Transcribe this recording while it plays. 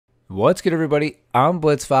What's good, everybody? I'm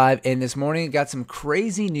Blitz5, and this morning got some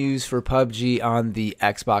crazy news for PUBG on the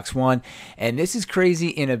Xbox One, and this is crazy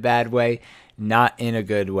in a bad way, not in a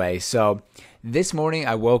good way. So this morning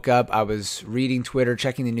I woke up, I was reading Twitter,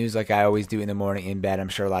 checking the news like I always do in the morning in bed. I'm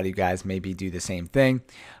sure a lot of you guys maybe do the same thing.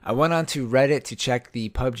 I went on to Reddit to check the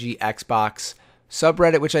PUBG Xbox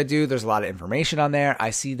subreddit, which I do. There's a lot of information on there. I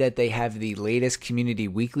see that they have the latest community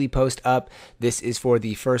weekly post up. This is for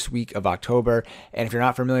the first week of October. And if you're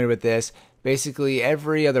not familiar with this, basically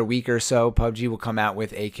every other week or so, PUBG will come out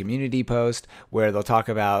with a community post where they'll talk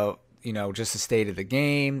about, just the state of the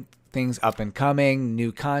game, things up and coming,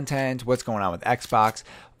 new content, what's going on with Xbox,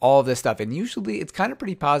 all of this stuff. And usually it's kind of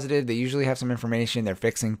pretty positive. They usually have some information. They're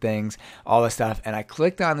fixing things, all this stuff. And I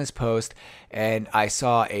clicked on this post and I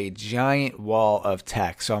saw a giant wall of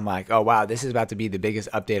text. So I'm like, oh, wow, this is about to be the biggest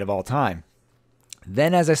update of all time.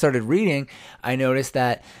 Then as I started reading, I noticed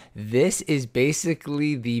that this is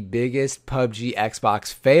basically the biggest PUBG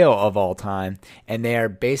Xbox fail of all time. And they are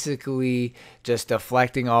basically just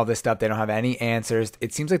deflecting all this stuff. They don't have any answers.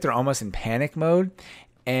 It seems like they're almost in panic mode.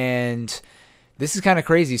 And this is kind of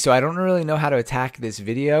crazy, so I don't really know how to attack this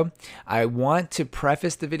video. I want to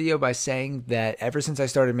preface the video by saying that ever since I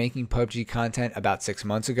started making PUBG content about 6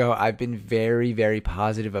 months ago, I've been very, very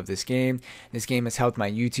positive of this game. This game has helped my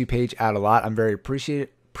YouTube page out a lot. I'm very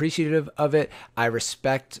appreciative of it. I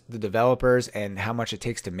respect the developers and how much it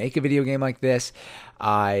takes to make a video game like this.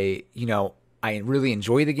 I really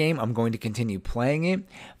enjoy the game. I'm going to continue playing it.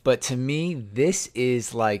 But to me, this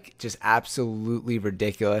is like just absolutely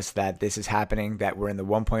ridiculous that this is happening, that we're in the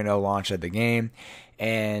 1.0 launch of the game,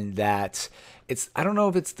 and that I don't know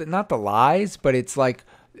if it's not the lies, but it's like,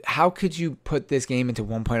 how could you put this game into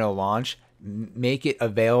 1.0 launch, make it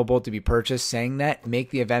available to be purchased, saying that,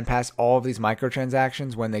 make the event pass all of these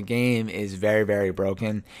microtransactions when the game is very, very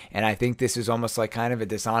broken. And I think this is almost like kind of a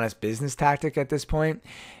dishonest business tactic at this point.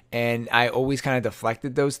 And I always kind of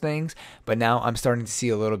deflected those things, but now I'm starting to see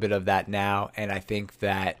a little bit of that now. And I think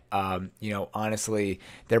that, honestly,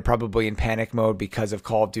 they're probably in panic mode because of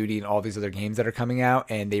Call of Duty and all these other games that are coming out,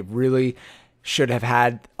 and they really should have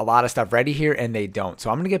had a lot of stuff ready here, and they don't. So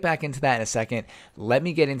I'm going to get back into that in a second. Let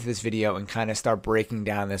me get into this video and kind of start breaking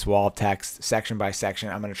down this wall of text section by section.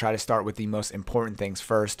 I'm going to try to start with the most important things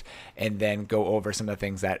first and then go over some of the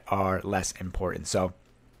things that are less important. So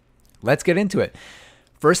let's get into it.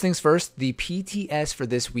 First things first, the PTS for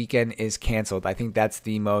this weekend is canceled. I think that's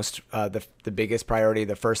the most, the biggest priority.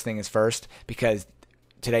 The first thing is first, because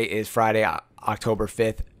today is Friday, October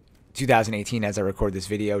 5th, 2018, as I record this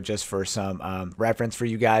video, just for some reference for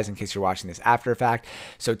you guys in case you're watching this after fact.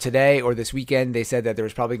 So today or this weekend, they said that there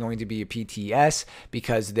was probably going to be a PTS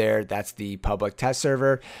because that's the public test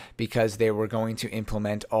server, because they were going to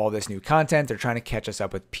implement all this new content. They're trying to catch us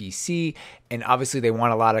up with PC, and obviously they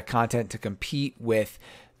want a lot of content to compete with,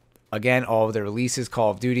 again, all of the releases.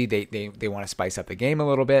 Call of Duty, they want to spice up the game a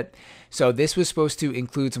little bit. So this was supposed to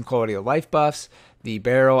include some quality of life buffs, the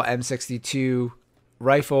barrel M62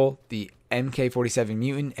 rifle, the MK47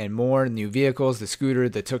 mutant, and more new vehicles, the scooter,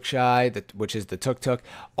 the Tukshai, which is the Tuk-Tuk.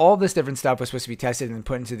 All this different stuff was supposed to be tested and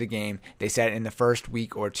put into the game. They said in the first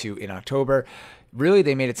week or two in October. Really,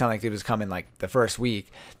 they made it sound like it was coming like the first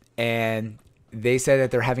week. And they said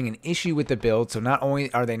that they're having an issue with the build. So not only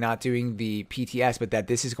are they not doing the PTS, but that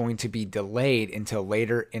this is going to be delayed until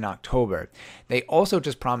later in October. They also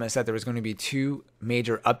just promised that there was going to be 2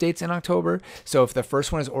 major updates in October. So if the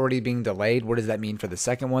first one is already being delayed, what does that mean for the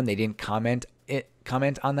second one? They didn't comment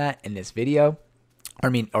on that in this video.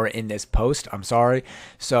 Or in this post, I'm sorry.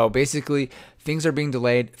 So basically, things are being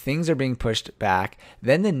delayed, things are being pushed back.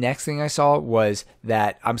 Then the next thing I saw was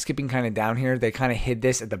that, I'm skipping kind of down here, they kind of hid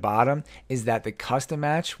this at the bottom, is that the custom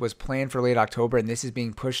match was planned for late October, and this is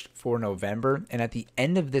being pushed for November. And at the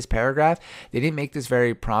end of this paragraph, they didn't make this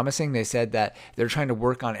very promising. They said that they're trying to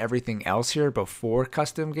work on everything else here before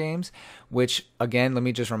custom games, which, again, let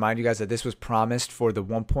me just remind you guys that this was promised for the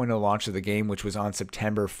 1.0 launch of the game, which was on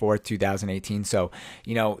September 4th, 2018. So,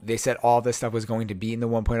 they said all this stuff was going to be in the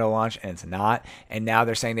 1.0 launch, and it's not. And now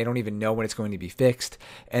they're saying they don't even know when it's going to be fixed.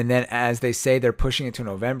 And then as they say they're pushing it to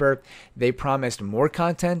November, they promised more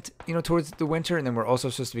content, towards the winter. And then we're also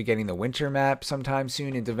supposed to be getting the winter map sometime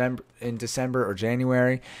soon in December or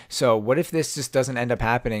January. So what if this just doesn't end up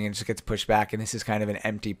happening and just gets pushed back, and this is kind of an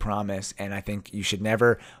empty promise? And I think you should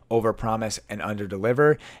never overpromise and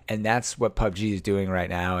underdeliver. And that's what PUBG is doing right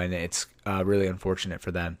now. And it's really unfortunate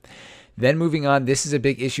for them. Then moving on, this is a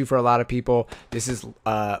big issue for a lot of people. This is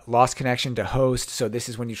lost connection to host. So this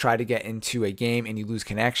is when you try to get into a game and you lose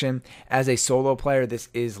connection. As a solo player, this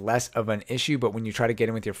is less of an issue, but when you try to get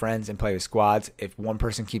in with your friends and play with squads, if one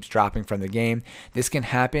person keeps dropping from the game, this can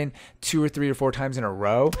happen 2 or 3 or 4 times in a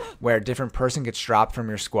row where a different person gets dropped from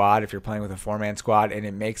your squad if you're playing with a 4-man squad, and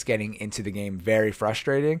it makes getting into the game very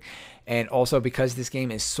frustrating. And also because this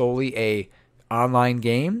game is solely a online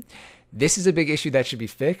game, this is a big issue that should be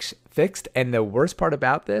fixed. And the worst part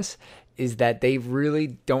about this is that they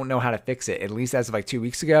really don't know how to fix it. At least as of like 2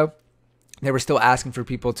 weeks ago, they were still asking for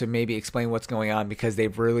people to maybe explain what's going on because they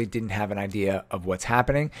really didn't have an idea of what's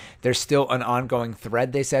happening. There's still an ongoing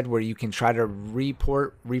thread, they said, where you can try to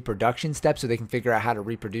report reproduction steps so they can figure out how to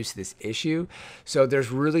reproduce this issue. So there's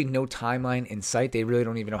really no timeline in sight. They really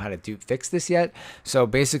don't even know how to fix this yet. So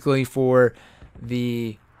basically for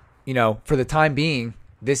the time being,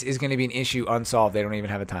 this is going to be an issue unsolved. They don't even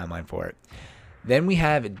have a timeline for it. Then we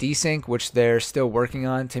have desync, which they're still working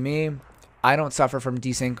on. To me, I don't suffer from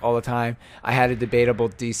desync all the time. I had a debatable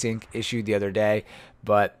desync issue the other day,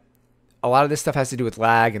 but a lot of this stuff has to do with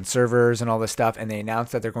lag and servers and all this stuff, and they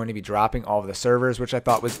announced that they're going to be dropping all of the servers, which I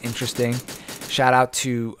thought was interesting. Shout out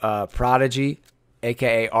to Prodigy,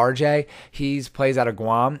 aka RJ. He plays out of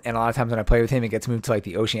Guam, and a lot of times when I play with him, it gets moved to like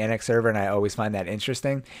the Oceanic server, and I always find that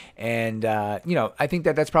interesting. And I think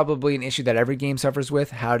that that's probably an issue that every game suffers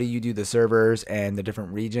with. How do you do the servers and the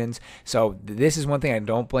different regions? So this is one thing I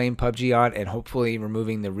don't blame PUBG on, and hopefully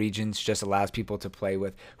removing the regions just allows people to play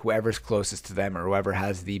with whoever's closest to them or whoever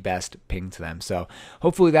has the best ping to them. So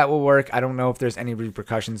hopefully that will work. I don't know if there's any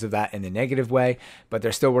repercussions of that in the negative way, but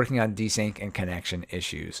they're still working on desync and connection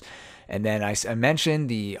issues. And then I mentioned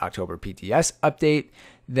the October PTS update.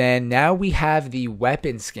 Then now we have the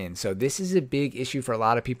weapon skin. So this is a big issue for a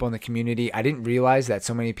lot of people in the community. I didn't realize that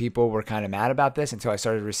so many people were kind of mad about this until I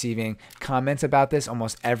started receiving comments about this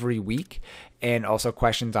almost every week and also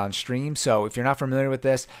questions on stream. So if you're not familiar with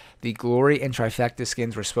this, the Glory and Trifecta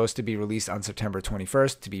skins were supposed to be released on September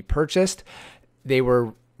 21st to be purchased. They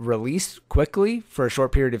were released quickly for a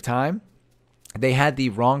short period of time. They had the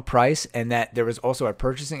wrong price, and that there was also a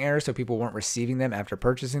purchasing error, so people weren't receiving them after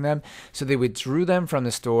purchasing them. So they withdrew them from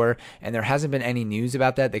the store, and there hasn't been any news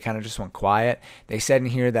about that. They kind of just went quiet. They said in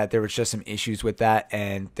here that there was just some issues with that,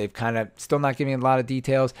 and they've kind of still not giving a lot of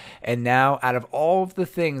details. And now, out of all of the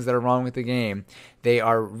things that are wrong with the game, they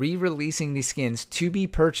are re-releasing these skins to be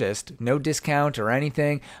purchased, no discount or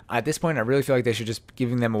anything. At this point, I really feel like they should just be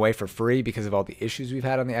giving them away for free because of all the issues we've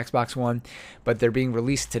had on the Xbox One. But they're being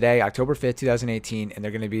released today, October 5th, 2018, and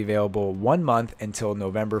they're going to be available 1 month until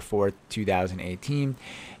November 4th, 2018.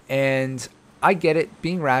 And I get it,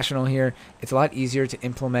 being rational here, it's a lot easier to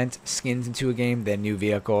implement skins into a game than new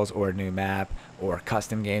vehicles or a new map or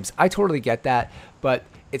custom games. I totally get that, but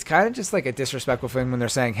it's kind of just like a disrespectful thing when they're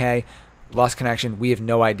saying, hey, lost connection, we have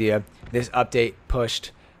no idea. This update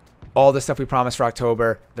pushed all the stuff we promised for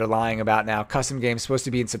October. They're lying about now. Custom games supposed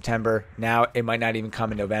to be in September. Now it might not even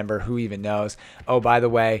come in November. Who even knows? Oh, by the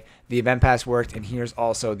way, the event pass worked, and here's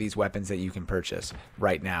also these weapons that you can purchase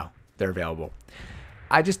right now. They're available.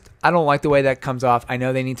 I don't like the way that comes off. I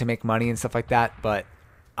know they need to make money and stuff like that, but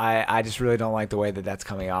I just really don't like the way that that's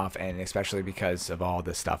coming off, and especially because of all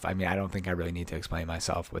this stuff. I mean, I don't think I really need to explain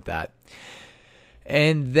myself with that.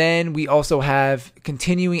 And then we also have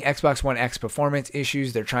continuing Xbox One X performance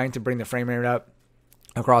issues. They're trying to bring the frame rate up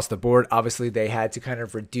across the board. Obviously, they had to kind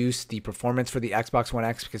of reduce the performance for the Xbox One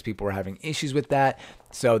X because people were having issues with that.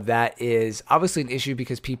 So that is obviously an issue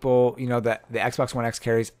because people, that the Xbox One X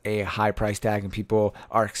carries a high price tag and people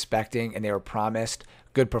are expecting and they were promised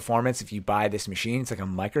good performance if you buy this machine. It's like a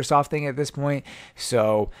Microsoft thing at this point.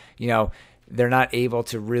 So, they're not able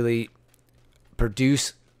to really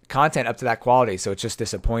produce content up to that quality, so it's just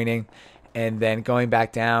disappointing. And then going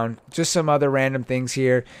back down, just some other random things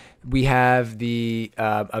here. We have the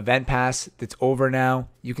event pass that's over now.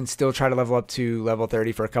 You can still try to level up to level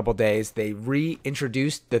 30 for a couple days. They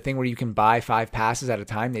reintroduced the thing where you can buy 5 passes at a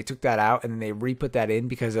time. They took that out and then they re-put that in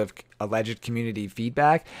because of alleged community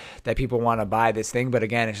feedback that people want to buy this thing. But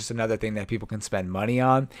again, it's just another thing that people can spend money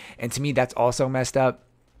on. And to me, that's also messed up.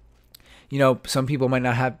 Some people might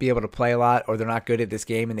not be able to play a lot, or they're not good at this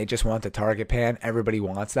game and they just want the target pan. Everybody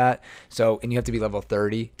wants that. And you have to be level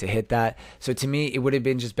 30 to hit that. So to me, it would have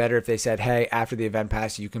been just better if they said, hey, after the event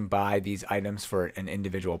pass, you can buy these items for an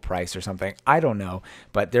individual price or something. I don't know,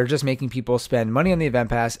 but they're just making people spend money on the event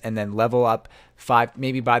pass and then level up 5,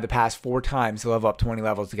 maybe buy the pass 4 times to level up 20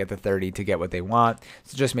 levels to get the 30 to get what they want.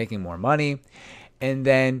 So just making more money. And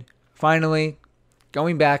then finally,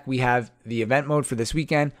 going back, we have the event mode for this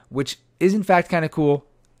weekend, which is in fact kind of cool.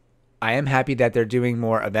 I am happy that they're doing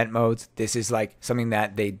more event modes. This is like something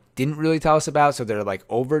that they didn't really tell us about, so they're like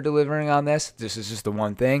over delivering on this. This is just the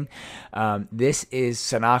one thing. This is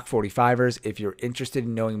Sanhok 45ers. If you're interested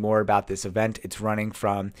in knowing more about this event, it's running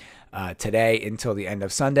from today until the end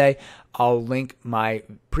of Sunday. I'll link my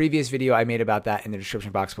previous video I made about that in the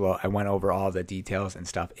description box below. I went over all the details and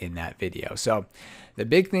stuff in that video. So the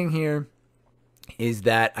big thing here is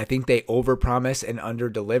that I think they overpromised and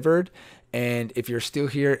underdelivered. And if you're still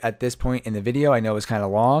here at this point in the video, I know it's kind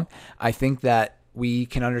of long. I think that we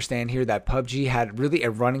can understand here that PUBG had really a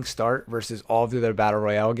running start versus all of the other Battle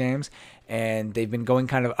Royale games. And they've been going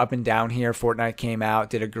kind of up and down here. Fortnite came out,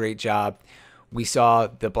 did a great job. We saw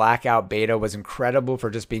the Blackout beta was incredible for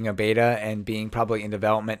just being a beta and being probably in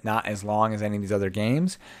development not as long as any of these other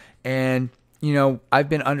games. And you know, I've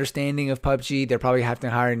been understanding of PUBG. They're probably having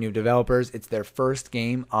to hire new developers. It's their first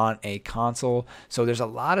game on a console. So there's a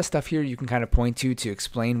lot of stuff here you can kind of point to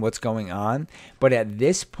explain what's going on. But at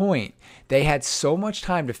this point, they had so much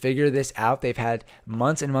time to figure this out. They've had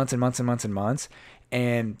months and months and months and months and months.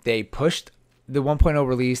 And they pushed the 1.0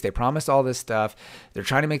 release. They promised all this stuff. They're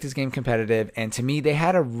trying to make this game competitive. And to me, they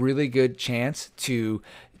had a really good chance to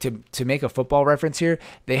make a football reference here.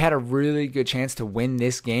 They had a really good chance to win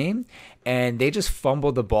this game, and they just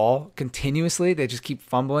fumbled the ball continuously. They just keep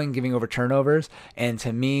fumbling, giving over turnovers. And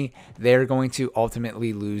to me, they're going to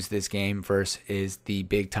ultimately lose this game versus the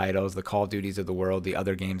big titles, the Call of Duties of the world, the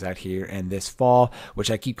other games out here and this fall, which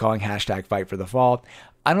I keep calling hashtag fight for the fall.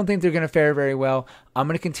 I don't think they're going to fare very well. I'm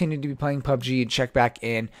going to continue to be playing PUBG and check back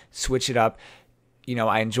in, switch it up. You know,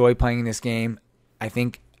 I enjoy playing this game. I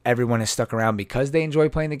think everyone has stuck around because they enjoy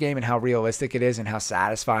playing the game and how realistic it is and how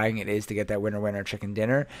satisfying it is to get that winner chicken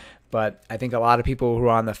dinner. But I think a lot of people who are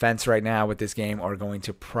on the fence right now with this game are going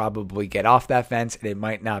to probably get off that fence, and it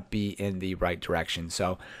might not be in the right direction.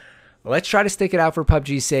 So let's try to stick it out for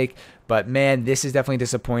PUBG's sake. But man, this is definitely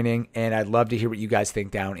disappointing, and I'd love to hear what you guys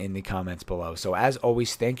think down in the comments below. So as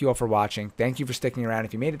always, thank you all for watching. Thank you for sticking around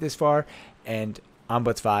if you made it this far, and I'm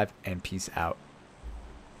Blitz5, and peace out.